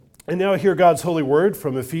And now hear God's holy word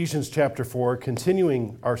from Ephesians chapter 4,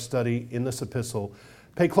 continuing our study in this epistle.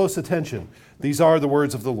 Pay close attention. These are the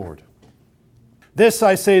words of the Lord. This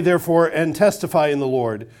I say, therefore, and testify in the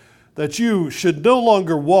Lord, that you should no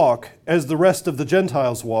longer walk as the rest of the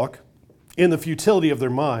Gentiles walk, in the futility of their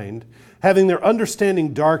mind, having their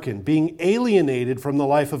understanding darkened, being alienated from the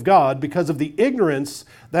life of God because of the ignorance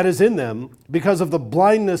that is in them, because of the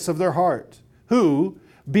blindness of their heart, who,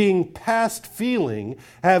 being past feeling,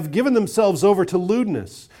 have given themselves over to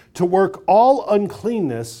lewdness, to work all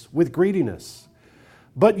uncleanness with greediness.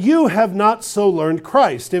 But you have not so learned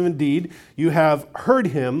Christ. If indeed you have heard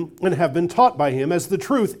him and have been taught by him, as the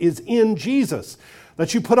truth is in Jesus,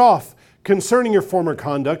 that you put off, concerning your former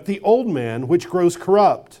conduct, the old man which grows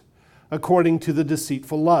corrupt, according to the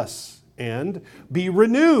deceitful lusts, and be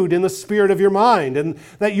renewed in the spirit of your mind, and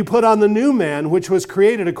that you put on the new man, which was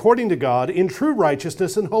created according to God in true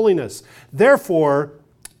righteousness and holiness. Therefore,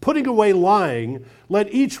 putting away lying,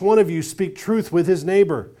 let each one of you speak truth with his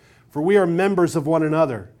neighbor, for we are members of one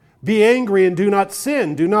another. Be angry and do not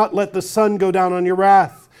sin. Do not let the sun go down on your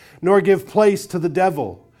wrath, nor give place to the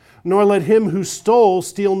devil. Nor let him who stole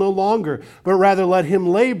steal no longer, but rather let him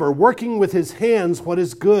labor, working with his hands what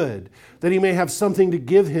is good, that he may have something to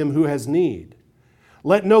give him who has need.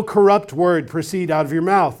 Let no corrupt word proceed out of your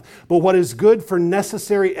mouth, but what is good for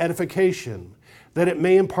necessary edification, that it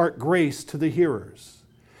may impart grace to the hearers.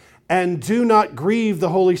 And do not grieve the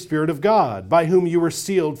Holy Spirit of God, by whom you were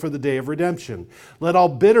sealed for the day of redemption. Let all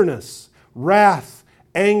bitterness, wrath,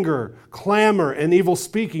 anger, clamor, and evil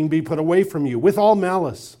speaking be put away from you, with all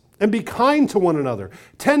malice. And be kind to one another,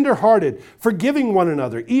 tender-hearted, forgiving one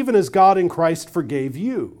another, even as God in Christ forgave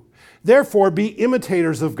you. Therefore, be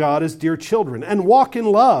imitators of God as dear children, and walk in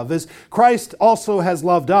love, as Christ also has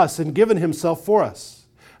loved us and given himself for us,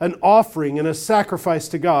 an offering and a sacrifice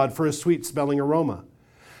to God for a sweet-smelling aroma.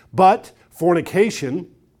 But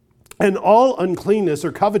fornication and all uncleanness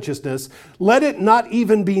or covetousness, let it not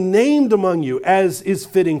even be named among you, as is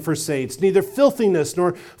fitting for saints, neither filthiness,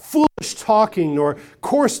 nor foolish talking, nor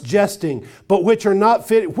coarse jesting, but which are not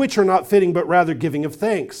fitting, but rather giving of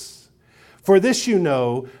thanks. For this you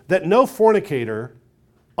know, that no fornicator,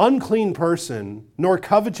 unclean person, nor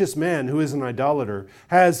covetous man who is an idolater,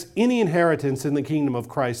 has any inheritance in the kingdom of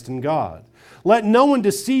Christ and God. Let no one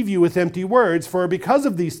deceive you with empty words, for because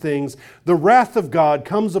of these things, the wrath of God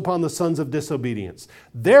comes upon the sons of disobedience.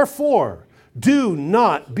 Therefore, do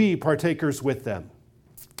not be partakers with them.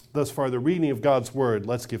 Thus far, the reading of God's word.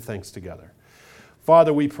 Let's give thanks together.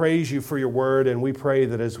 Father, we praise you for your word, and we pray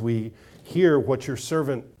that as we hear what your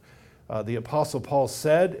servant, the Apostle Paul,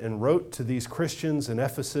 said and wrote to these Christians in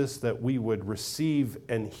Ephesus, that we would receive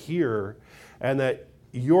and hear, and that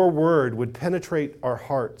your word would penetrate our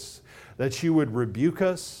hearts, that you would rebuke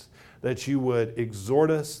us, that you would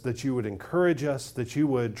exhort us, that you would encourage us, that you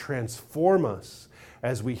would transform us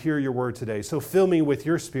as we hear your word today. So fill me with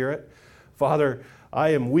your spirit. Father, I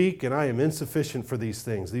am weak and I am insufficient for these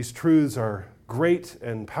things. These truths are great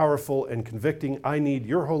and powerful and convicting. I need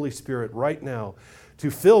your Holy Spirit right now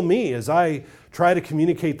to fill me as I try to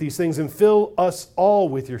communicate these things, and fill us all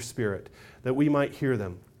with your spirit that we might hear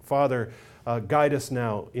them. Father, guide us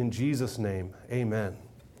now in Jesus' name. Amen.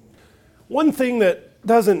 One thing that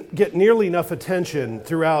doesn't get nearly enough attention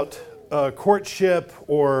throughout courtship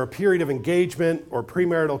or period of engagement or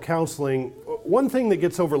premarital counseling, one thing that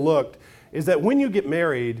gets overlooked is that when you get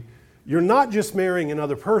married, you're not just marrying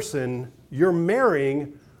another person, you're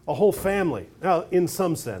marrying a whole family. Now, in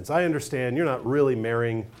some sense, I understand you're not really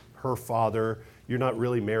marrying her father, you're not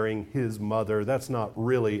really marrying his mother. That's not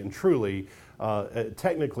really and truly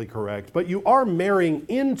technically correct, but you are marrying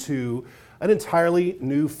into an entirely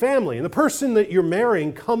new family. And the person that you're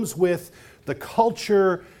marrying comes with the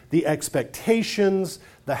culture, the expectations,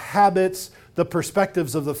 the habits, the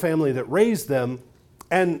perspectives of the family that raised them.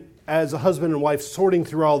 And as a husband and wife, sorting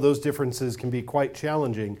through all those differences can be quite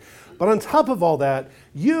challenging. But on top of all that,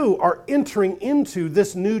 you are entering into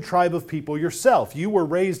this new tribe of people yourself. You were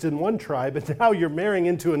raised in one tribe, and now you're marrying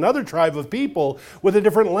into another tribe of people with a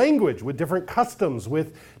different language, with different customs,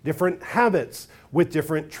 with different habits, with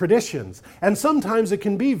different traditions. And sometimes it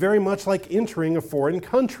can be very much like entering a foreign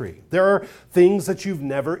country. There are things that you've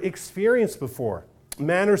never experienced before.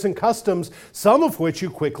 Manners and customs, some of which you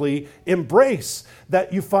quickly embrace,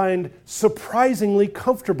 that you find surprisingly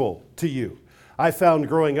comfortable to you. I found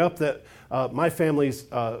growing up that my family's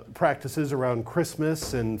practices around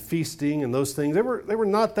Christmas and feasting and those things, they were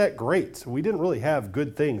not that great. We didn't really have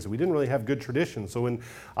good things. We didn't really have good traditions. So when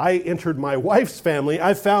I entered my wife's family,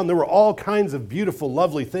 I found there were all kinds of beautiful,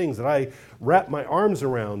 lovely things that I wrapped my arms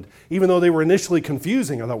around, even though they were initially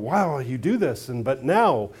confusing. I thought, wow, you do this. But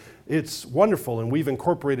now it's wonderful, and we've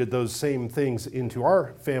incorporated those same things into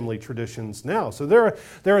our family traditions now. So there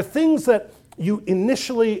are things that you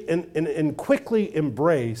initially and quickly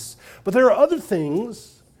embrace, but there are other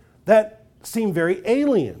things that seem very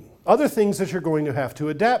alien, other things that you're going to have to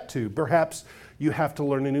adapt to. Perhaps you have to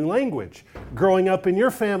learn a new language. Growing up in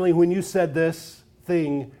your family, when you said this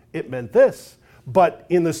thing, it meant this. But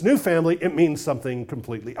in this new family, it means something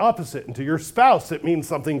completely opposite. And to your spouse, it means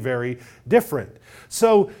something very different.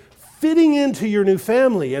 So fitting into your new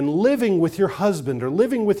family and living with your husband or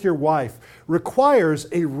living with your wife requires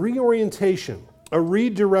a reorientation, a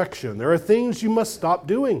redirection. There are things you must stop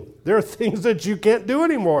doing. There are things that you can't do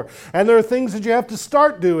anymore. And there are things that you have to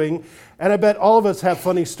start doing. And I bet all of us have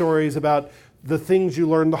funny stories about the things you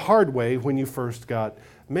learned the hard way when you first got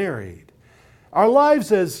married. Our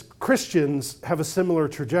lives as Christians have a similar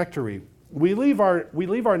trajectory. We leave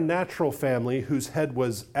our natural family, whose head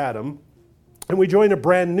was Adam, and we join a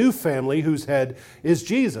brand new family whose head is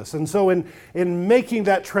Jesus. And so in making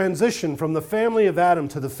that transition from the family of Adam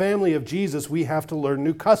to the family of Jesus, we have to learn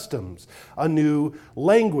new customs, a new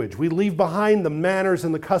language. We leave behind the manners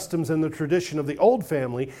and the customs and the tradition of the old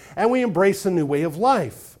family, and we embrace a new way of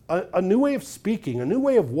life, a new way of speaking, a new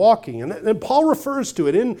way of walking. And Paul refers to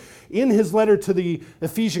it in his letter to the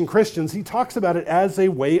Ephesian Christians. He talks about it as a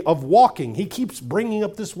way of walking. He keeps bringing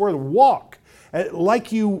up this word, walk.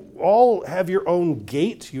 Like you all have your own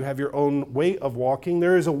gait, you have your own way of walking,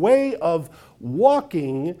 there is a way of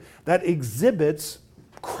walking that exhibits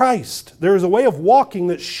Christ. There is a way of walking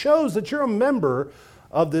that shows that you're a member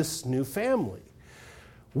of this new family.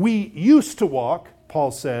 We used to walk,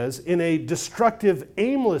 Paul says, in a destructive,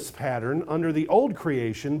 aimless pattern under the old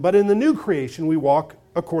creation, but in the new creation we walk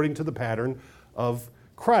according to the pattern of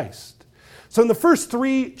Christ. So in the first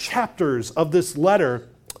 3 chapters of this letter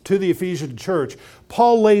to the Ephesian church,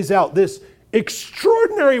 Paul lays out this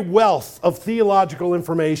extraordinary wealth of theological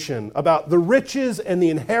information about the riches and the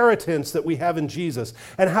inheritance that we have in Jesus,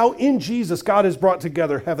 and how in Jesus God has brought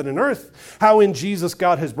together heaven and earth, how in Jesus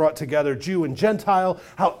God has brought together Jew and Gentile,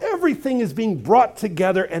 how everything is being brought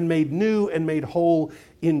together and made new and made whole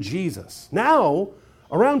in Jesus. Now,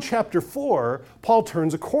 around chapter 4, Paul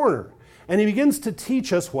turns a corner, and he begins to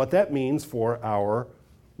teach us what that means for our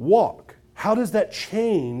walk. How does that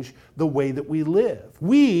change the way that we live?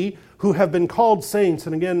 We who have been called saints,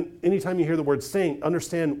 and again, anytime you hear the word saint,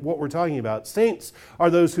 understand what we're talking about. Saints are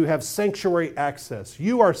those who have sanctuary access.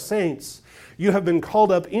 You are saints. You have been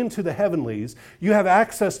called up into the heavenlies. You have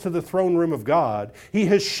access to the throne room of God. He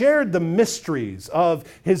has shared the mysteries of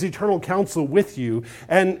His eternal counsel with you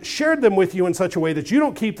and shared them with you in such a way that you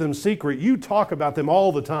don't keep them secret. You talk about them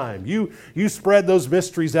all the time. You spread those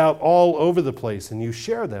mysteries out all over the place and you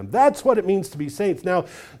share them. That's what it means to be saints. Now,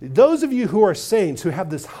 those of you who are saints, who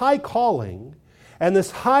have this high calling and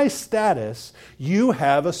this high status, you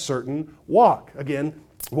have a certain walk. Again,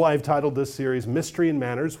 well, I've titled this series Mystery and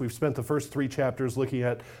Manners. We've spent the first 3 chapters looking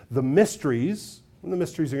at the mysteries, and the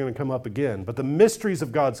mysteries are going to come up again, but the mysteries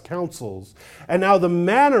of God's counsels, and now the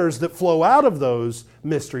manners that flow out of those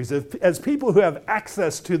mysteries. As people who have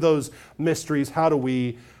access to those mysteries, how do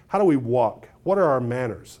we walk? What are our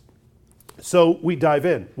manners? So we dive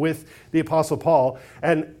in with the Apostle Paul,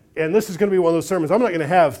 and this is going to be one of those sermons. I'm not going to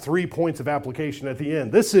have 3 points of application at the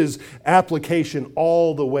end. This is application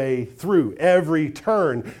all the way through. Every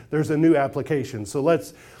turn, there's a new application. So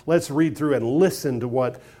let's read through and listen to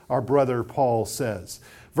what our brother Paul says.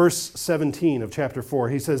 Verse 17 of chapter 4,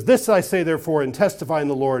 he says, "This I say therefore and testify in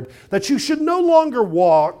the Lord, that you should no longer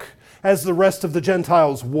walk as the rest of the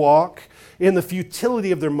Gentiles walk, in the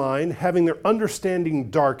futility of their mind, having their understanding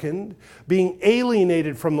darkened, being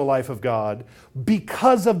alienated from the life of God,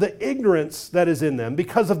 because of the ignorance that is in them,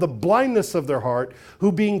 because of the blindness of their heart,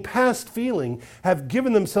 who being past feeling, have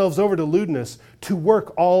given themselves over to lewdness, to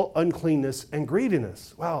work all uncleanness and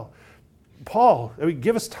greediness." Wow. Paul,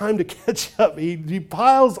 give us time to catch up. He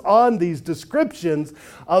piles on these descriptions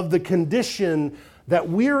of the condition that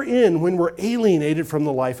we're in when we're alienated from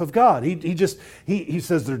the life of God. He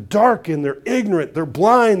says they're darkened, they're ignorant, they're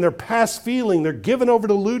blind, they're past feeling, they're given over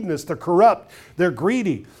to lewdness, they're corrupt, they're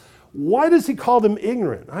greedy. Why does he call them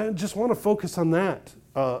ignorant? I just want to focus on that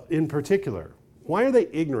in particular. Why are they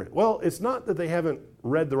ignorant? Well, it's not that they haven't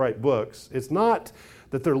read the right books. It's not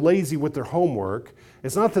that they're lazy with their homework.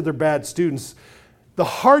 It's not that they're bad students. The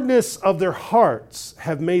hardness of their hearts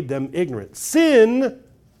have made them ignorant. Sin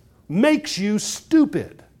makes you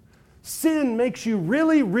stupid. Sin makes you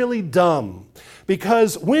really, really dumb.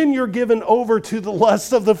 Because when you're given over to the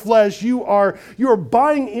lusts of the flesh, you are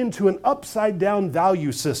buying into an upside-down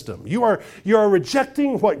value system. You are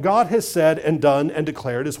rejecting what God has said and done and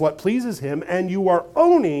declared as what pleases Him, and you are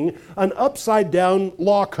owning an upside-down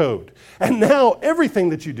law code. And now everything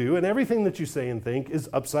that you do and everything that you say and think is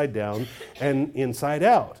upside down and inside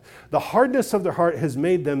out. The hardness of their heart has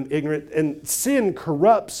made them ignorant, and sin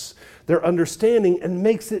corrupts their understanding and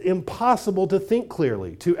makes it impossible to think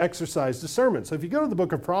clearly, to exercise discernment. So if you go to the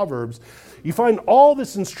book of Proverbs, you find all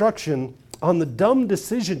this instruction on the dumb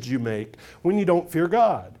decisions you make when you don't fear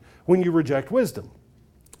God, when you reject wisdom.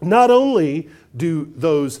 Not only do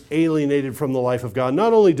those alienated from the life of God,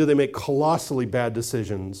 not only do they make colossally bad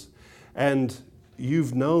decisions, and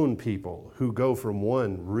you've known people who go from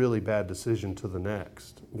one really bad decision to the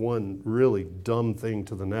next, one really dumb thing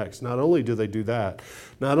to the next. Not only do they do that,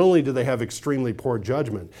 not only do they have extremely poor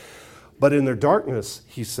judgment, but in their darkness,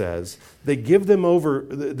 he says, they give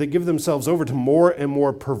themselves over to more and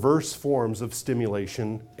more perverse forms of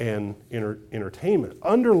stimulation and entertainment.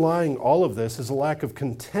 Underlying all of this is a lack of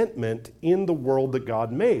contentment in the world that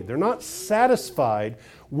God made. They're not satisfied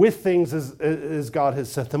with things as God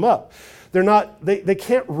has set them up. They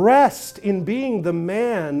can't rest in being the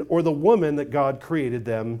man or the woman that God created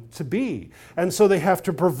them to be. And so they have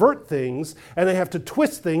to pervert things and they have to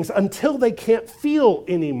twist things until they can't feel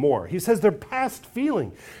anymore. He says they're past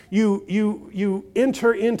feeling. You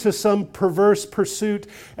enter into some perverse pursuit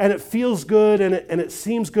and it feels good and it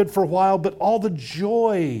seems good for a while, but all the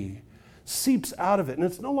joy seeps out of it, and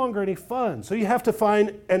it's no longer any fun. So you have to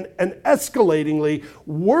find an escalatingly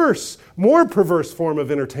worse, more perverse form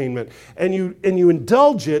of entertainment, and you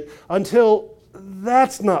indulge it until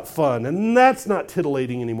that's not fun, and that's not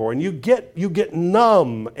titillating anymore. And you get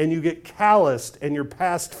numb, and you get calloused, and you're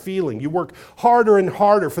past feeling. You work harder and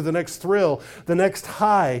harder for the next thrill, the next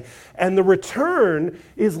high, and the return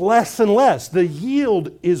is less and less. The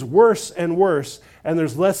yield is worse and worse, and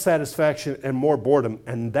there's less satisfaction and more boredom.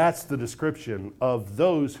 And that's the description of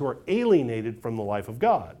those who are alienated from the life of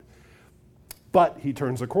God. But he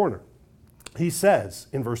turns a corner. He says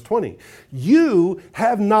in verse 20, you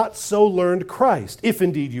have not so learned Christ, if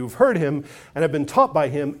indeed you've heard him and have been taught by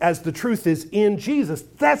him, as the truth is in Jesus.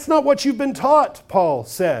 That's not what you've been taught, Paul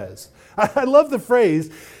says. I love the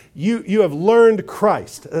phrase, you have learned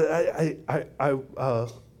Christ. I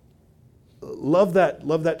love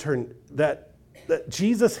that term, that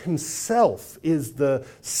Jesus himself is the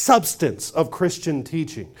substance of Christian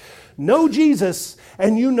teaching. Know Jesus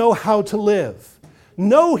and you know how to live.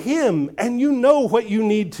 Know him and you know what you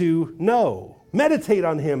need to know. Meditate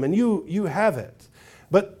on him and you have it.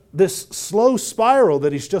 But this slow spiral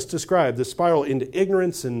that he's just described, this spiral into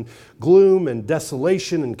ignorance and gloom and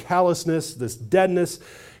desolation and callousness, this deadness,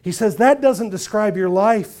 he says that doesn't describe your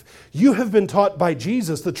life. You have been taught by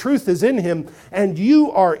Jesus. The truth is in him, and you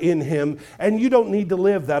are in him, and you don't need to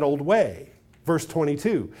live that old way. Verse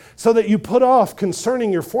 22, so that you put off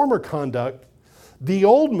concerning your former conduct the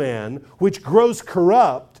old man, which grows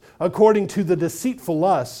corrupt according to the deceitful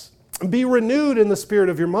lusts, be renewed in the spirit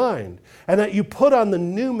of your mind, and that you put on the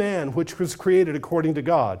new man, which was created according to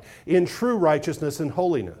God, in true righteousness and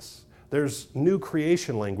holiness. There's new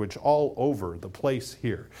creation language all over the place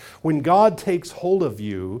here. When God takes hold of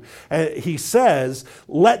you, he says,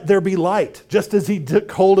 let there be light. Just as he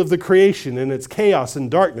took hold of the creation in its chaos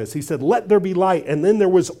and darkness, he said, let there be light. And then there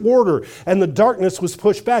was order and the darkness was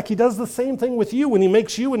pushed back. He does the same thing with you when he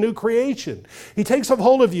makes you a new creation. He takes a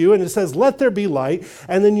hold of you and it says, let there be light.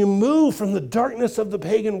 And then you move from the darkness of the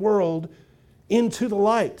pagan world into the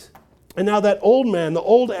light. And now that old man, the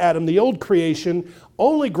old Adam, the old creation,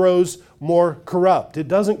 only grows more corrupt. It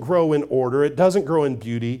doesn't grow in order. It doesn't grow in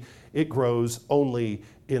beauty. It grows only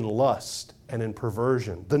in lust and in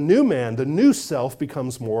perversion. The new man, the new self,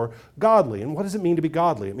 becomes more godly. And what does it mean to be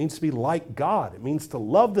godly? It means to be like God. It means to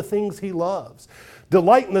love the things he loves,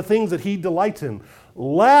 delight in the things that he delights in,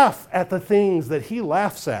 laugh at the things that he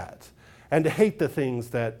laughs at, and to hate the things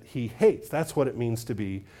that he hates. That's what it means to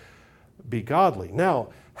be godly. Now,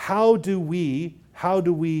 how do we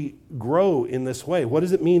grow in this way? What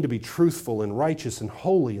does it mean to be truthful and righteous and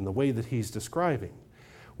holy in the way that he's describing?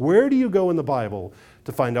 Where do you go in the Bible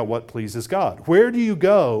to find out what pleases God? Where do you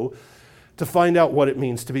go to find out what it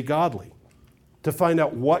means to be godly? To find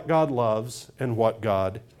out what God loves and what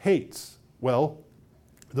God hates? Well,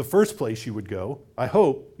 the first place you would go, I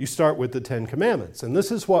hope, you start with the Ten Commandments. And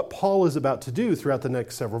this is what Paul is about to do throughout the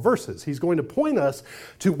next several verses. He's going to point us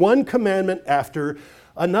to one commandment after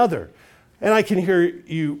another. And I can hear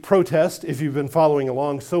you protest. If you've been following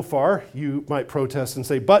along so far, you might protest and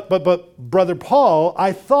say, but, Brother Paul,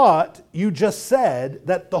 I thought you just said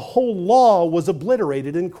that the whole law was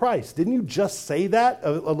obliterated in Christ. Didn't you just say that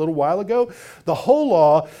a little while ago? The whole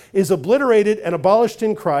law is obliterated and abolished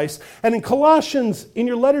in Christ. And in Colossians, in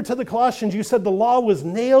your letter to the Colossians, you said the law was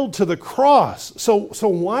nailed to the cross. So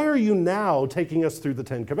why are you now taking us through the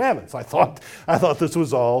Ten Commandments? I thought this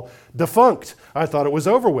was all defunct. I thought it was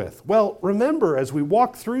over with. Well, remember, as we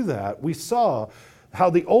walked through that, we saw how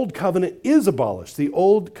the old covenant is abolished. The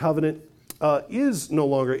old covenant is no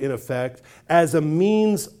longer in effect as a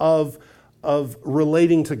means of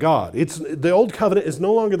relating to God. The old covenant is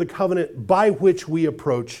no longer the covenant by which we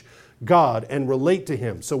approach God and relate to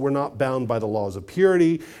Him. So we're not bound by the laws of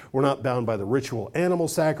purity. We're not bound by the ritual animal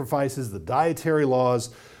sacrifices, the dietary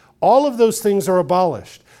laws. All of those things are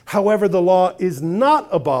abolished. However, the law is not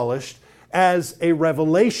abolished as a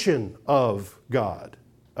revelation of God.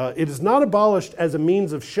 It is not abolished as a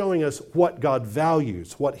means of showing us what God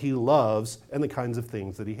values, what He loves, and the kinds of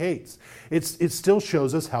things that He hates. It still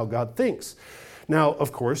shows us how God thinks. Now,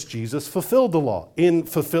 of course, Jesus fulfilled the law. In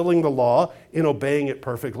fulfilling the law, in obeying it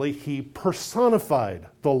perfectly, He personified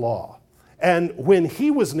the law. And when He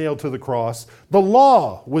was nailed to the cross, the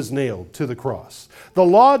law was nailed to the cross. The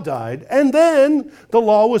law died, and then the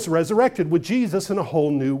law was resurrected with Jesus in a whole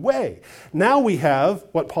new way. Now we have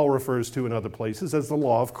what Paul refers to in other places as the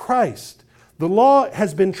law of Christ. The law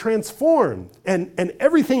has been transformed, and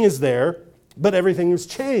everything is there, but everything is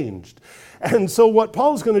changed. And so what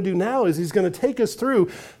Paul's going to do now is he's going to take us through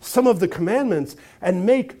some of the commandments and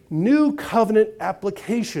make new covenant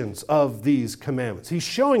applications of these commandments. He's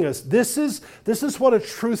showing us this is what a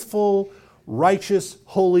truthful, righteous,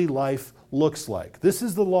 holy life looks like. This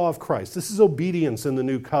is the law of Christ. This is obedience in the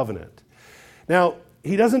new covenant. Now,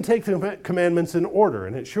 he doesn't take the commandments in order,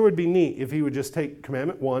 and it sure would be neat if he would just take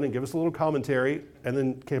commandment 1 and give us a little commentary, and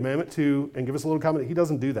then commandment 2 and give us a little commentary. He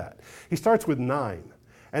doesn't do that. He starts with 9.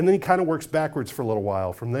 And then he kind of works backwards for a little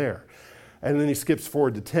while from there. And then he skips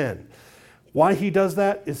forward to 10. Why he does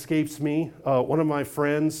that escapes me. One of my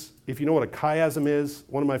friends, if you know what a chiasm is,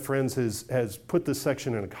 one of my friends has put this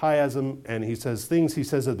section in a chiasm, and he says things he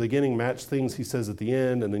says at the beginning match things he says at the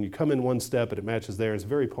end, and then you come in one step and it matches there. It's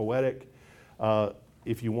very poetic.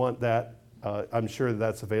 If you want that, I'm sure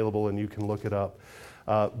that's available and you can look it up.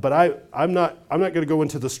 But I'm not going to go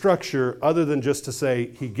into the structure other than just to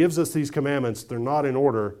say he gives us these commandments. They're not in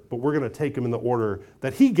order, but we're going to take them in the order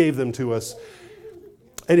that he gave them to us.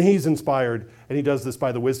 And he's inspired, and he does this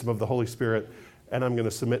by the wisdom of the Holy Spirit, and I'm going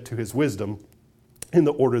to submit to his wisdom in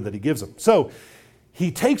the order that he gives them. So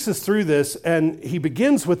he takes us through this, and he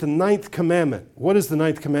begins with the 9th commandment. What is the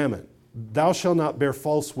 9th commandment? Thou shalt not bear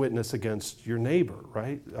false witness against your neighbor,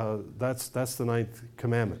 right? That's the 9th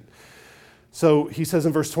commandment. So he says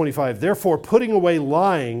in verse 25, therefore, putting away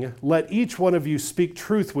lying, let each one of you speak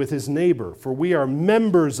truth with his neighbor, for we are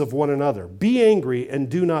members of one another. Be angry and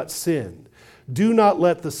do not sin. Do not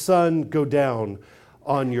let the sun go down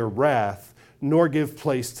on your wrath, nor give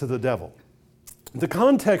place to the devil. The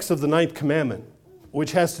context of the 9th commandment,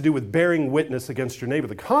 which has to do with bearing witness against your neighbor,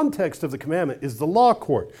 the context of the commandment is the law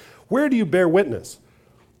court. Where do you bear witness?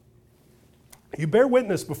 You bear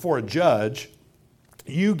witness before a judge.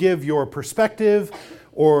 You give your perspective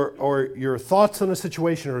or your thoughts on a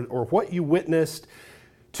situation or what you witnessed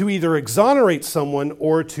to either exonerate someone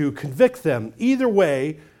or to convict them. Either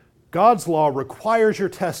way, God's law requires your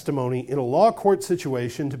testimony in a law court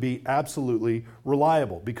situation to be absolutely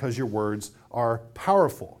reliable because your words are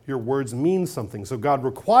powerful. Your words mean something. So God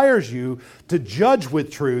requires you to judge with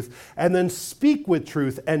truth and then speak with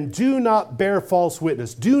truth and do not bear false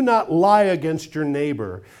witness. Do not lie against your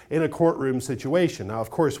neighbor in a courtroom situation. Now, of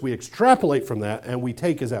course, we extrapolate from that and we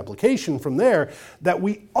take as application from there that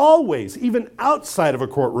we always, even outside of a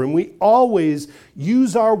courtroom, we always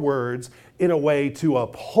use our words in a way to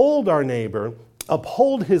uphold our neighbor,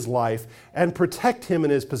 uphold his life, and protect him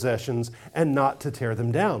and his possessions, and not to tear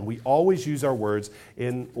them down. We always use our words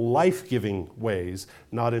in life-giving ways,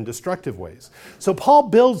 not in destructive ways. So Paul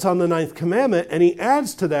builds on the 9th commandment, and he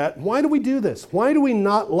adds to that, why do we do this? Why do we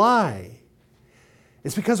not lie?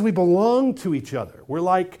 It's because we belong to each other. We're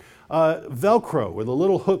like Velcro with the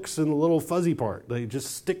little hooks and the little fuzzy part. They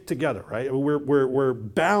just stick together, right? We're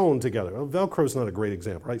bound together. Well, Velcro's not a great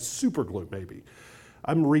example, right? Super glue, maybe.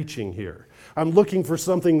 I'm reaching here. I'm looking for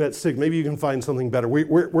something that sticks. Maybe you can find something better.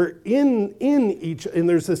 We're in each, and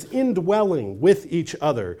there's this indwelling with each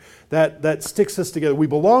other that sticks us together. We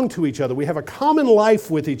belong to each other. We have a common life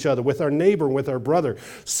with each other, with our neighbor, with our brother.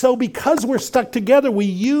 So because we're stuck together, we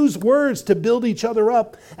use words to build each other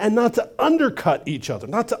up and not to undercut each other,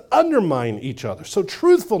 not to undermine each other. So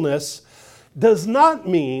truthfulness does not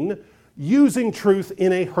mean using truth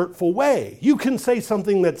in a hurtful way. You can say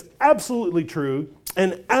something that's absolutely true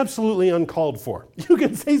and absolutely uncalled for. You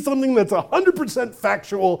can say something that's 100%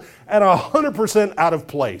 factual and 100% out of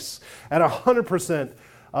place and 100%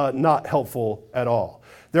 not helpful at all.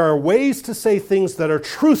 There are ways to say things that are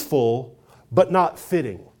truthful but not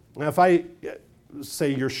fitting. Now, if I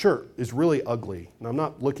say your shirt is really ugly, and I'm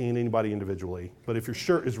not looking at anybody individually, but if your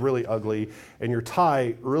shirt is really ugly and your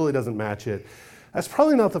tie really doesn't match it, that's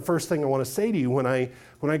probably not the first thing I want to say to you when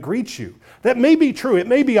I greet you. That may be true. It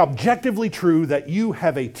may be objectively true that you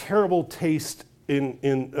have a terrible taste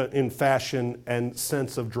in fashion and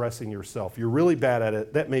sense of dressing yourself. You're really bad at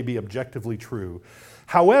it. That may be objectively true.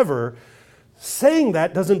 However, saying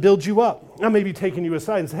that doesn't build you up. I may be taking you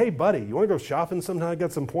aside and say, hey, buddy, you want to go shopping sometime? I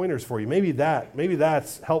got some pointers for you. Maybe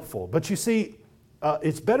that's helpful. But you see,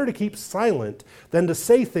 it's better to keep silent than to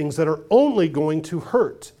say things that are only going to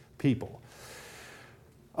hurt people.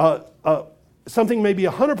 Something may be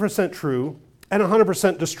 100% true and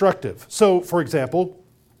 100% destructive. So, for example,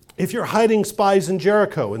 if you're hiding spies in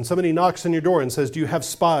Jericho and somebody knocks on your door and says, do you have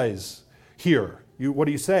spies here? What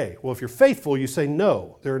do you say? Well, if you're faithful, you say,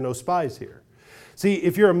 no, there are no spies here. See,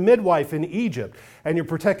 if you're a midwife in Egypt and you're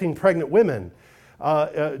protecting pregnant women,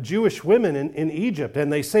 Jewish women in Egypt,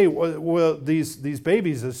 and they say, well, these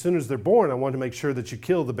babies, as soon as they're born, I want to make sure that you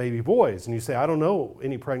kill the baby boys. And you say, I don't know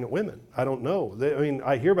any pregnant women. I don't know.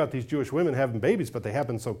 I hear about these Jewish women having babies, but they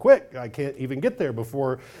happen so quick, I can't even get there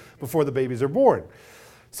before the babies are born.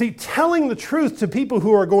 See, telling the truth to people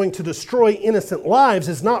who are going to destroy innocent lives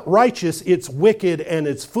is not righteous, it's wicked and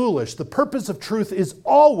it's foolish. The purpose of truth is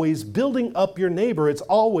always building up your neighbor. It's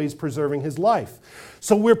always preserving his life.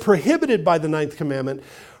 So we're prohibited by the 9th commandment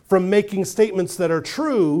from making statements that are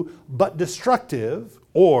true but destructive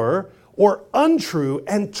or untrue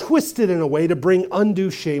and twisted in a way to bring undue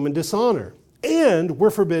shame and dishonor. And we're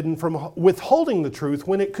forbidden from withholding the truth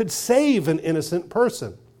when it could save an innocent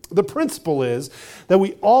person. The principle is that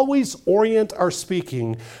we always orient our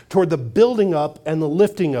speaking toward the building up and the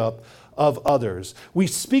lifting up of others. We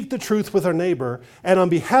speak the truth with our neighbor and on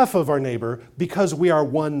behalf of our neighbor because we are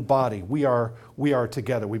one body. We are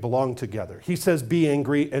together. We belong together. He says, be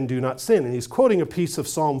angry and do not sin. And he's quoting a piece of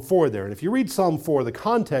Psalm 4 there. And if you read Psalm 4, the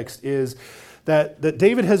context is that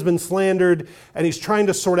David has been slandered and he's trying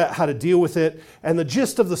to sort out how to deal with it. And the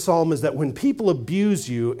gist of the psalm is that when people abuse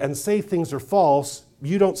you and say things are false,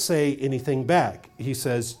 you don't say anything back. He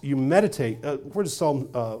says, you meditate. Where does Psalm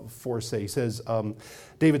 4 say? He says,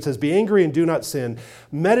 David says, be angry and do not sin.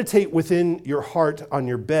 Meditate within your heart on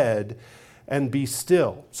your bed and be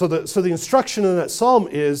still. So the instruction in that psalm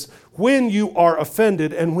is, when you are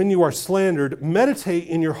offended and when you are slandered, meditate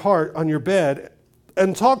in your heart on your bed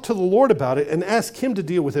and talk to the Lord about it and ask him to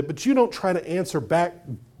deal with it, but you don't try to answer back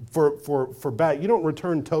for back. You don't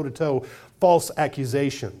return toe-to-toe false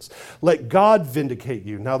accusations. Let God vindicate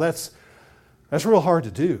you. Now that's real hard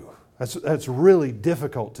to do. That's really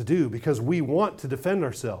difficult to do because we want to defend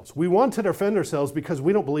ourselves. We want to defend ourselves because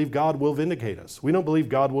we don't believe God will vindicate us. We don't believe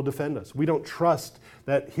God will defend us. We don't trust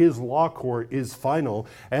that his law court is final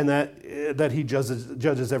and that he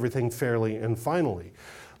judges everything fairly and finally.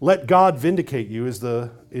 Let God vindicate you is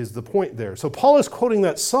the point there. So Paul is quoting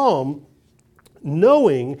that psalm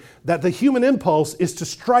knowing that the human impulse is to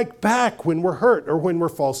strike back when we're hurt or when we're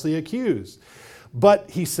falsely accused. But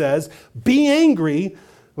he says, be angry,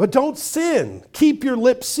 but don't sin. Keep your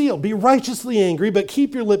lips sealed. Be righteously angry, but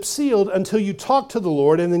keep your lips sealed until you talk to the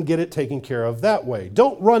Lord and then get it taken care of that way.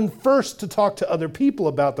 Don't run first to talk to other people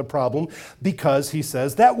about the problem because, he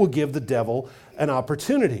says, that will give the devil an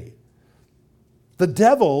opportunity. The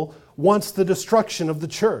devil wants the destruction of the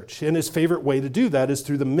church, and his favorite way to do that is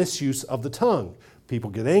through the misuse of the tongue. People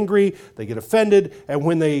get angry, they get offended, and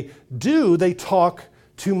when they do, they talk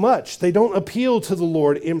too much. They don't appeal to the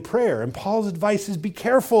Lord in prayer. And Paul's advice is be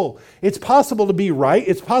careful. It's possible to be right.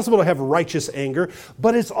 It's possible to have righteous anger,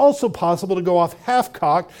 but it's also possible to go off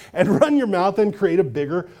half-cocked and run your mouth and create a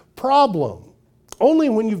bigger problem. Only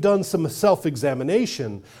when you've done some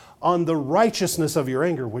self-examination on the righteousness of your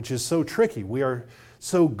anger, which is so tricky. We are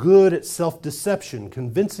so good at self-deception,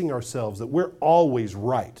 convincing ourselves that we're always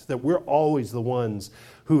right, that we're always the ones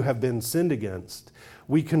who have been sinned against.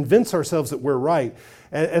 We convince ourselves that we're right.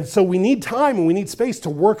 And so we need time and we need space to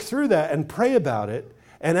work through that and pray about it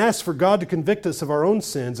and ask for God to convict us of our own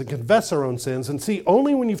sins and confess our own sins. And see,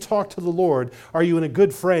 only when you've talked to the Lord are you in a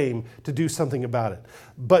good frame to do something about it.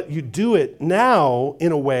 But you do it now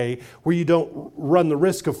in a way where you don't run the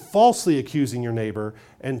risk of falsely accusing your neighbor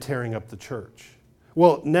and tearing up the church.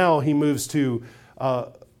 Well, now he moves to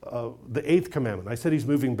the eighth commandment. I said he's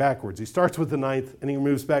moving backwards. He starts with the ninth and he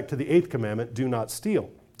moves back to the eighth commandment, do not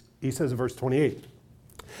steal. He says in verse 28,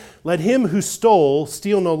 let him who stole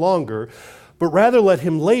steal no longer, but rather let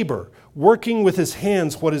him labor, working with his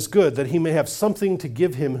hands what is good, that he may have something to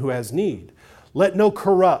give him who has need. Let no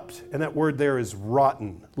corrupt, and that word there is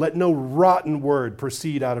rotten, let no rotten word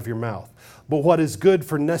proceed out of your mouth, but what is good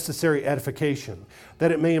for necessary edification,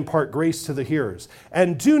 that it may impart grace to the hearers.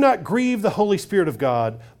 And do not grieve the Holy Spirit of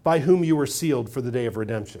God, by whom you were sealed for the day of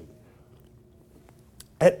redemption.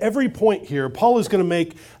 At every point here, Paul is going to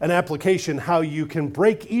make an application how you can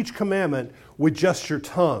break each commandment with just your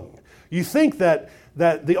tongue. You think that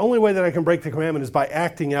the only way that I can break the commandment is by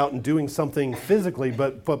acting out and doing something physically,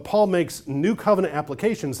 but Paul makes new covenant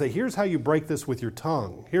applications. Say, here's how you break this with your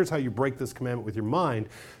tongue. Here's how you break this commandment with your mind,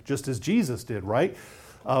 just as Jesus did, right?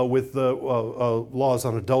 With the laws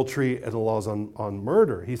on adultery and the laws on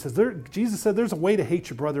murder. He says, Jesus said there's a way to hate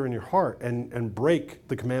your brother in your heart and break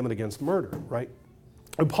the commandment against murder, right?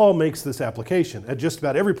 And Paul makes this application. At just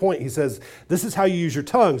about every point, he says, this is how you use your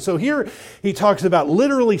tongue. So here he talks about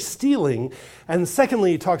literally stealing. And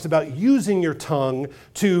secondly, he talks about using your tongue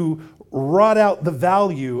to rot out the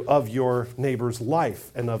value of your neighbor's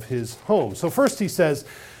life and of his home. So first he says,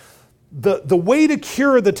 the way to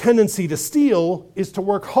cure the tendency to steal is to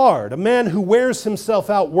work hard. A man who wears himself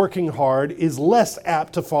out working hard is less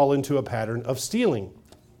apt to fall into a pattern of stealing.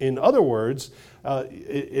 In other words,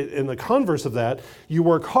 in the converse of that, you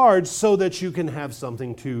work hard so that you can have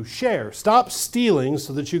something to share. Stop stealing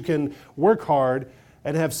so that you can work hard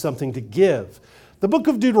and have something to give. The book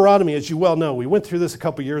of Deuteronomy, as you well know, we went through this a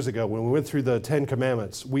couple years ago when we went through the Ten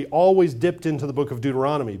Commandments. We always dipped into the book of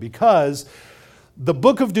Deuteronomy because the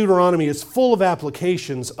book of Deuteronomy is full of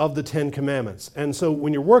applications of the Ten Commandments. And so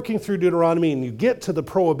when you're working through Deuteronomy and you get to the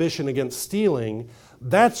prohibition against stealing,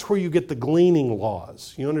 that's where you get the gleaning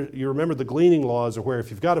laws. You remember the gleaning laws are where if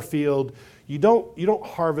you've got a field, you don't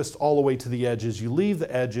harvest all the way to the edges. You leave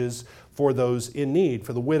the edges for those in need,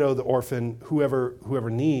 for the widow, the orphan, whoever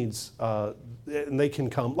needs, and they can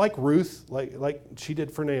come, like Ruth, like she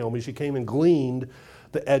did for Naomi. She came and gleaned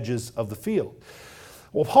the edges of the field.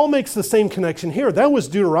 Well, Paul makes the same connection here. That was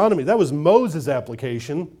Deuteronomy. That was Moses'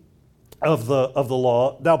 application of the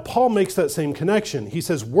law. Now, Paul makes that same connection. He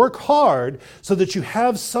says, work hard so that you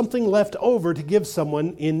have something left over to give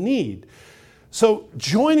someone in need. So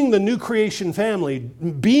joining the new creation family,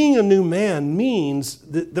 being a new man, means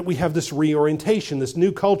that we have this reorientation, this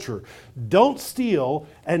new culture. Don't steal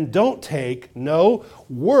and don't take. No,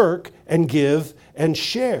 work and give and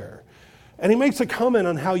share. And he makes a comment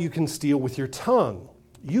on how you can steal with your tongue.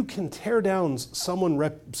 You can tear down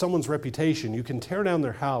someone's reputation. You can tear down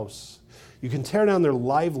their house. You can tear down their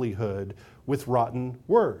livelihood with rotten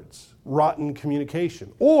words, rotten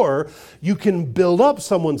communication. Or you can build up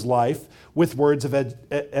someone's life with words of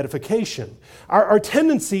edification. Our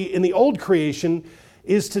tendency in the old creation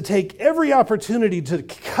is to take every opportunity to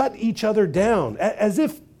cut each other down, as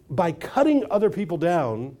if by cutting other people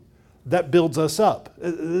down, that builds us up.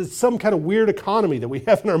 It's some kind of weird economy that we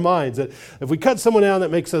have in our minds, that if we cut someone down, that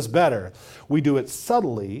makes us better. We do it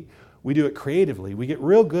subtly, we do it creatively, we get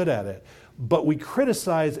real good at it. But we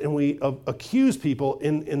criticize and we accuse people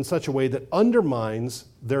in such a way that undermines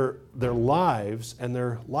their lives and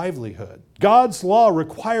their livelihood. God's law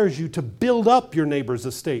requires you to build up your neighbor's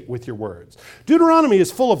estate with your words. Deuteronomy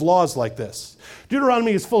is full of laws like this.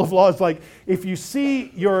 Deuteronomy is full of laws like, if you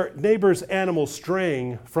see your neighbor's animal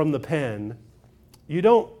straying from the pen, you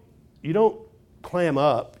don't clam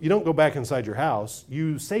up. You don't go back inside your house.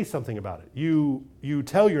 You say something about it. You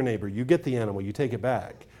tell your neighbor, you get the animal, you take it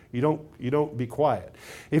back. You don't be quiet.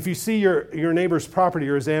 If you see your neighbor's property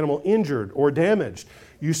or his animal injured or damaged,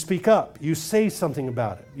 you speak up. You say something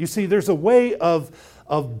about it. You see, there's a way of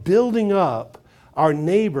building up our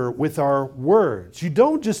neighbor with our words. You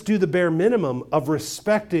don't just do the bare minimum of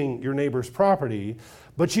respecting your neighbor's property,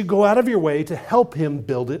 but you go out of your way to help him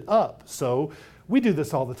build it up. So we do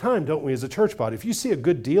this all the time, don't we, as a church body? If you see a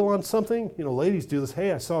good deal on something, ladies do this,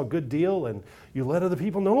 hey, I saw a good deal, and you let other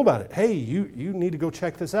people know about it. Hey, you need to go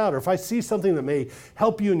check this out. Or if I see something that may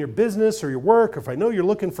help you in your business or your work, or if I know you're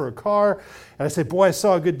looking for a car, and I say, boy, I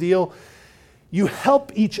saw a good deal, you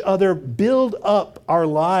help each other build up our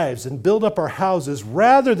lives and build up our houses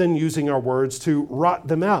rather than using our words to rot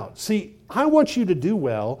them out. See, I want you to do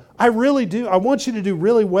well. I really do. I want you to do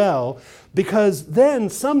really well, because then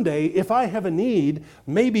someday, if I have a need,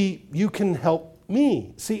 maybe you can help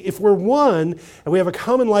me. See, if we're one and we have a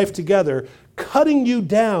common life together, cutting you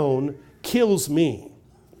down kills me.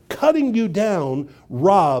 Cutting you down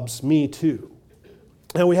robs me too.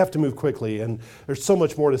 And we have to move quickly, and there's so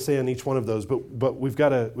much more to say on each one of those, but we've got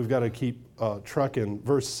to keep trucking.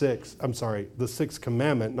 Verse 6, I'm sorry, the sixth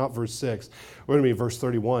commandment, not verse 6. We're going to be verse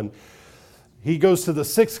 31. He goes to the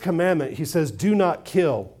sixth commandment. He says, do not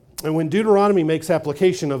kill. And when Deuteronomy makes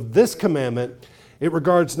application of this commandment, it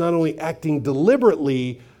regards not only acting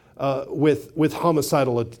deliberately with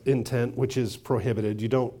homicidal intent, which is prohibited. You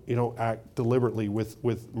don't act deliberately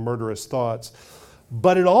with murderous thoughts.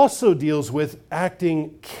 But it also deals with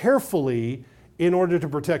acting carefully in order to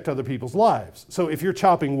protect other people's lives. So if you're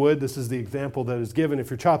chopping wood, this is the example that is given. If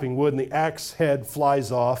you're chopping wood and the axe head flies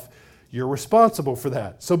off, you're responsible for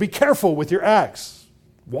that. So be careful with your axe.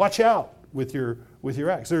 Watch out with your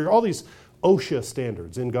axe. There are all these OSHA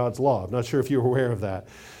standards in God's law. I'm not sure if you're aware of that.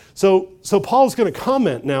 So Paul's going to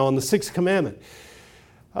comment now on the sixth commandment.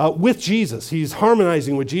 With Jesus. He's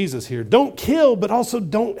harmonizing with Jesus here. Don't kill, but also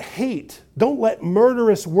don't hate. Don't let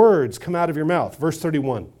murderous words come out of your mouth. Verse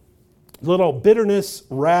 31. Let all bitterness,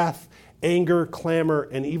 wrath, anger, clamor,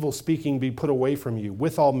 and evil speaking be put away from you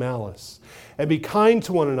with all malice. And be kind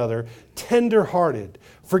to one another, tender-hearted,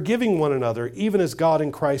 forgiving one another, even as God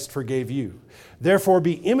in Christ forgave you. Therefore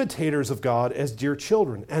be imitators of God as dear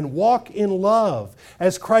children, and walk in love,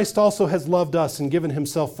 as Christ also has loved us and given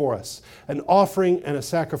himself for us, an offering and a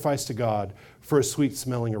sacrifice to God for a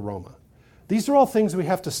sweet-smelling aroma. These are all things we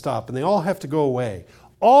have to stop, and they all have to go away.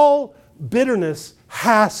 All bitterness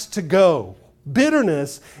has to go.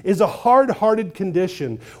 Bitterness is a hard-hearted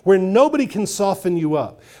condition where nobody can soften you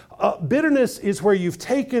up. Bitterness is where you've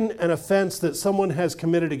taken an offense that someone has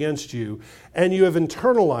committed against you and you have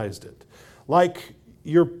internalized it. Like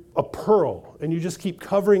you're a pearl, and you just keep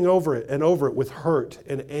covering over it with hurt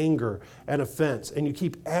and anger and offense, and you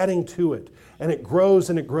keep adding to it, and it grows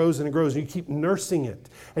and it grows and it grows, and you keep nursing it,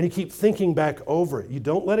 and you keep thinking back over it. You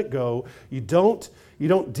don't let it go. You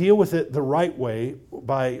don't deal with it the right way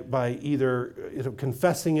by either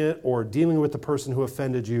confessing it or dealing with the person who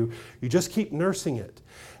offended you. You just keep nursing it.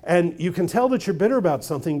 And you can tell that you're bitter about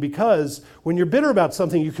something because when you're bitter about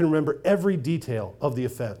something, you can remember every detail of the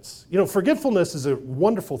offense. Forgetfulness is a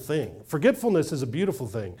wonderful thing. Forgetfulness is a beautiful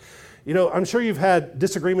thing. I'm sure you've had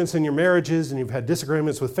disagreements in your marriages and you've had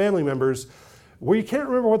disagreements with family members where you can't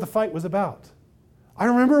remember what the fight was about. I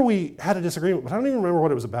remember we had a disagreement, but I don't even remember what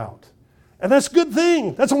it was about. And that's a good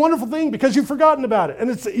thing. That's a wonderful thing because you've forgotten about it.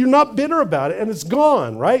 And you're not bitter about it and it's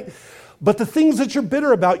gone, right? But the things that you're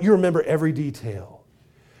bitter about, you remember every detail.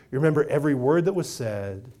 You remember every word that was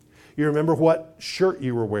said. You remember what shirt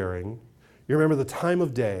you were wearing. You remember the time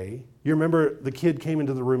of day. You remember the kid came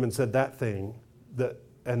into the room and said that thing,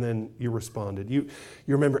 and then you responded. You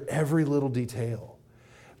remember every little detail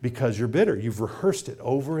because you're bitter. You've rehearsed it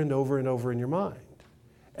over and over and over in your mind,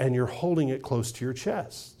 and you're holding it close to your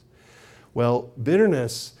chest. Well,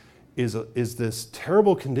 bitterness is this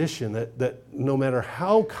terrible condition that no matter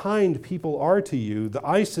how kind people are to you, the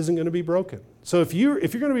ice isn't going to be broken. So if you're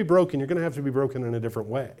going to be broken, you're going to have to be broken in a different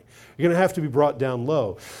way. You're going to have to be brought down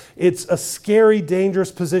low. It's a scary,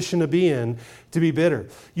 dangerous position to be bitter.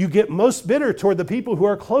 You get most bitter toward the people who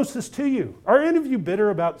are closest to you. Are any of you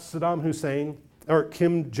bitter about Saddam Hussein or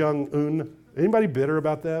Kim Jong-un? Anybody bitter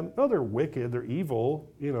about them? No, they're wicked, they're evil,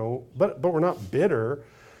 but we're not bitter.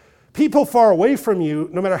 People far away from you,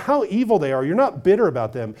 no matter how evil they are, you're not bitter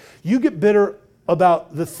about them. You get bitter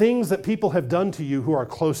about the things that people have done to you who are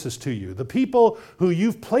closest to you, the people who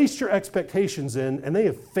you've placed your expectations in, and they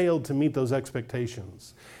have failed to meet those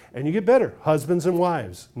expectations. And you get bitter. Husbands and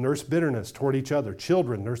wives nurse bitterness toward each other.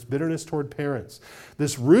 Children nurse bitterness toward parents.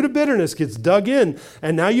 This root of bitterness gets dug in,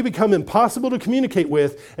 and now you become impossible to communicate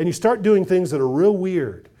with, and you start doing things that are real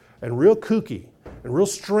weird and real kooky and real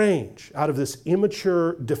strange out of this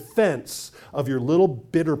immature defense of your little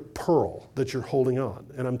bitter pearl that you're holding on.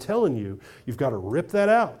 And I'm telling you, you've got to rip that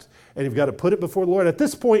out and you've got to put it before the Lord. At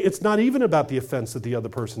this point, it's not even about the offense that the other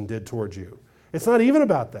person did towards you. It's not even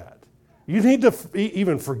about that. You need to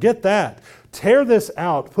even forget that. Tear this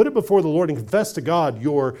out, put it before the Lord and confess to God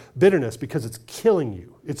your bitterness because it's killing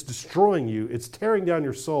you. It's destroying you. It's tearing down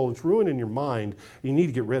your soul. It's ruining your mind. You need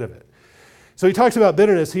to get rid of it. So he talks about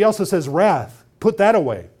bitterness. He also says wrath. Put that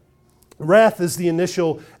away. Wrath is the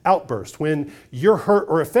initial outburst when you're hurt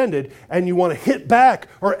or offended and you want to hit back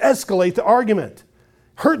or escalate the argument.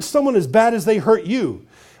 hurt someone as bad as they hurt you.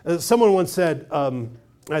 Someone once said,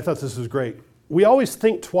 I thought this was great, we always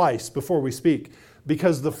think twice before we speak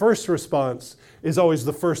because the first response is always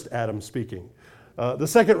the first Adam speaking. The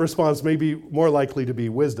second response may be more likely to be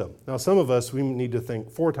wisdom. Now, some of us, we need to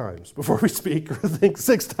think 4 times before we speak or think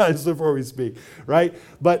 6 times before we speak, right?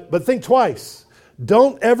 But think twice.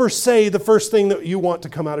 Don't ever say the first thing that you want to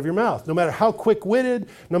come out of your mouth, no matter how quick-witted,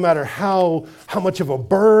 no matter how much of a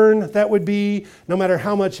burn that would be, no matter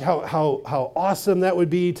how awesome that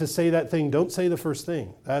would be to say that thing. Don't say the first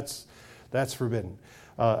thing. That's forbidden.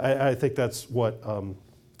 I think that's what,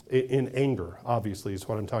 in anger, obviously, is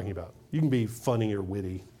what I'm talking about. You can be funny or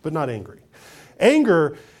witty, but not angry.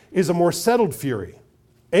 Anger is a more settled fury.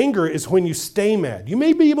 Anger is when you stay mad. You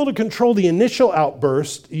may be able to control the initial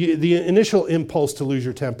outburst, the initial impulse to lose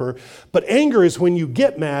your temper, but anger is when you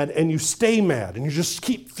get mad and you stay mad and you just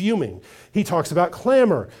keep fuming. He talks about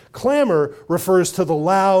clamor. Clamor refers to the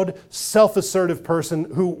loud, self-assertive person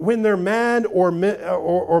who, when they're mad or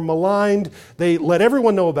maligned, they let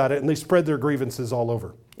everyone know about it and they spread their grievances all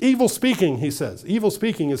over. Evil speaking, he says. Evil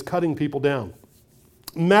speaking is cutting people down.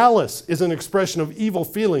 Malice is an expression of evil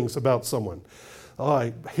feelings about someone. Oh,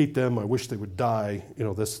 I hate them, I wish they would die,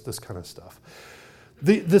 this kind of stuff.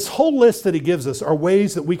 This whole list that he gives us are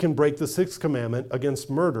ways that we can break the 6th commandment against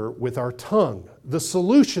murder with our tongue. The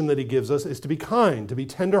solution that he gives us is to be kind, to be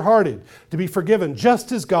tenderhearted, to be forgiven,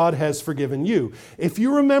 just as God has forgiven you. If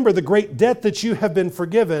you remember the great debt that you have been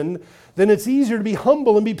forgiven, then it's easier to be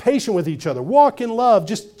humble and be patient with each other. Walk in love,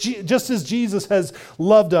 just as Jesus has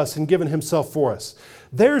loved us and given himself for us.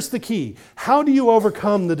 There's the key. How do you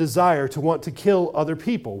overcome the desire to want to kill other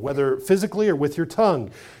people, whether physically or with your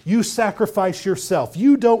tongue? You sacrifice yourself.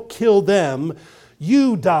 You don't kill them.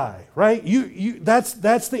 You die, right? That's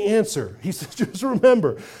the answer. He says, just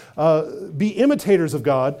remember, be imitators of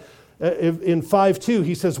God. In 5:2,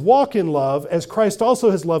 he says, walk in love as Christ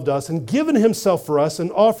also has loved us and given himself for us,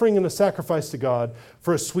 an offering and a sacrifice to God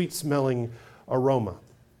for a sweet-smelling aroma.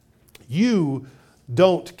 You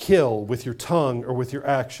don't kill with your tongue or with your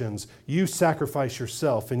actions. You sacrifice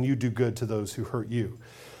yourself and you do good to those who hurt you.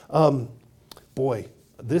 I've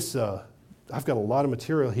got a lot of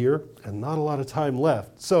material here and not a lot of time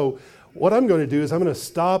left. So what I'm going to do is I'm going to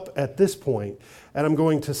stop at this point and I'm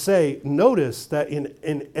going to say, notice that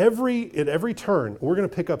in every turn, we're going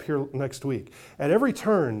to pick up here next week, at every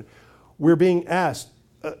turn we're being asked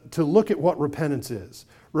to look at what repentance is.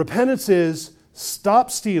 Repentance is stop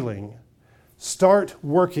stealing, start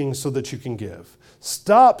working so that you can give.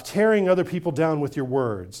 Stop tearing other people down with your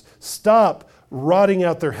words. Stop rotting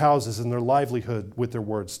out their houses and their livelihood with their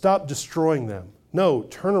words. Stop destroying them. No,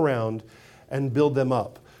 turn around and build them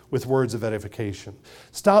up with words of edification.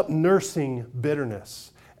 Stop nursing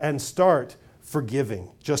bitterness and start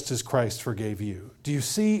forgiving, just as Christ forgave you. Do you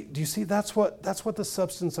see that's what the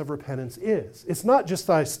substance of repentance is? It's not just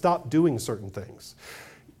that I stop doing certain things.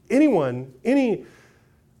 Any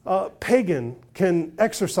pagan can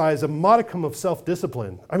exercise a modicum of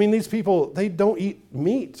self-discipline. I mean, these people, they don't eat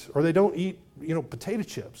meat, or they don't eat, potato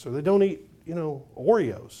chips, or they don't eat,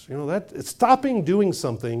 Oreos. That stopping doing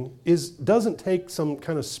something doesn't take some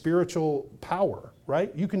kind of spiritual power,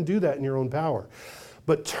 right? You can do that in your own power.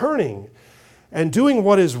 But turning and doing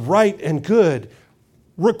what is right and good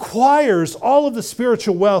requires all of the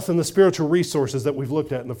spiritual wealth and the spiritual resources that we've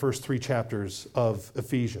looked at in the first 3 chapters of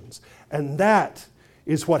Ephesians. And that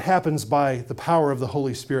is what happens by the power of the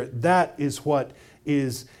Holy Spirit. That is what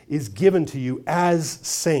is given to you as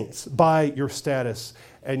saints by your status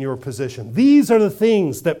and your position. These are the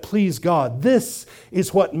things that please God. This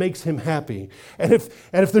is what makes him happy. And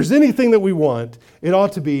if there's anything that we want, it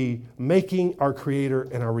ought to be making our Creator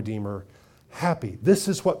and our Redeemer happy. This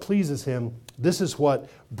is what pleases him. This is what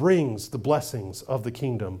brings the blessings of the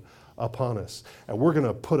kingdom upon us. And we're going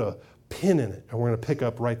to put a pin in it, and we're going to pick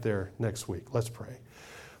up right there next week. Let's pray.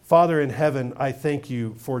 Father in heaven, I thank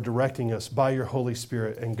you for directing us by your Holy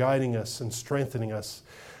Spirit and guiding us and strengthening us.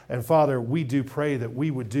 And Father, we do pray that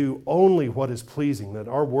we would do only what is pleasing, that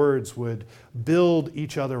our words would build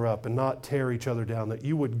each other up and not tear each other down, that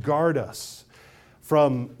you would guard us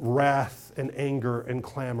from wrath and anger and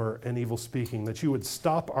clamor and evil speaking, that you would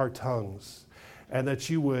stop our tongues, and that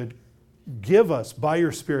you would give us by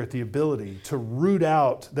your Spirit the ability to root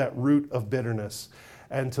out that root of bitterness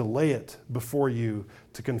and to lay it before you,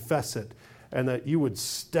 to confess it, and that you would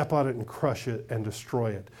step on it and crush it and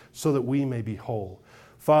destroy it so that we may be whole.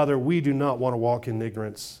 Father, we do not want to walk in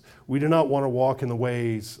ignorance. We do not want to walk in the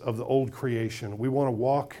ways of the old creation. We want to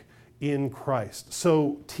walk in Christ.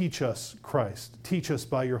 So teach us, Christ. Teach us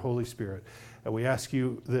by your Holy Spirit. And we ask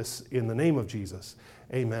you this in the name of Jesus.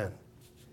 Amen.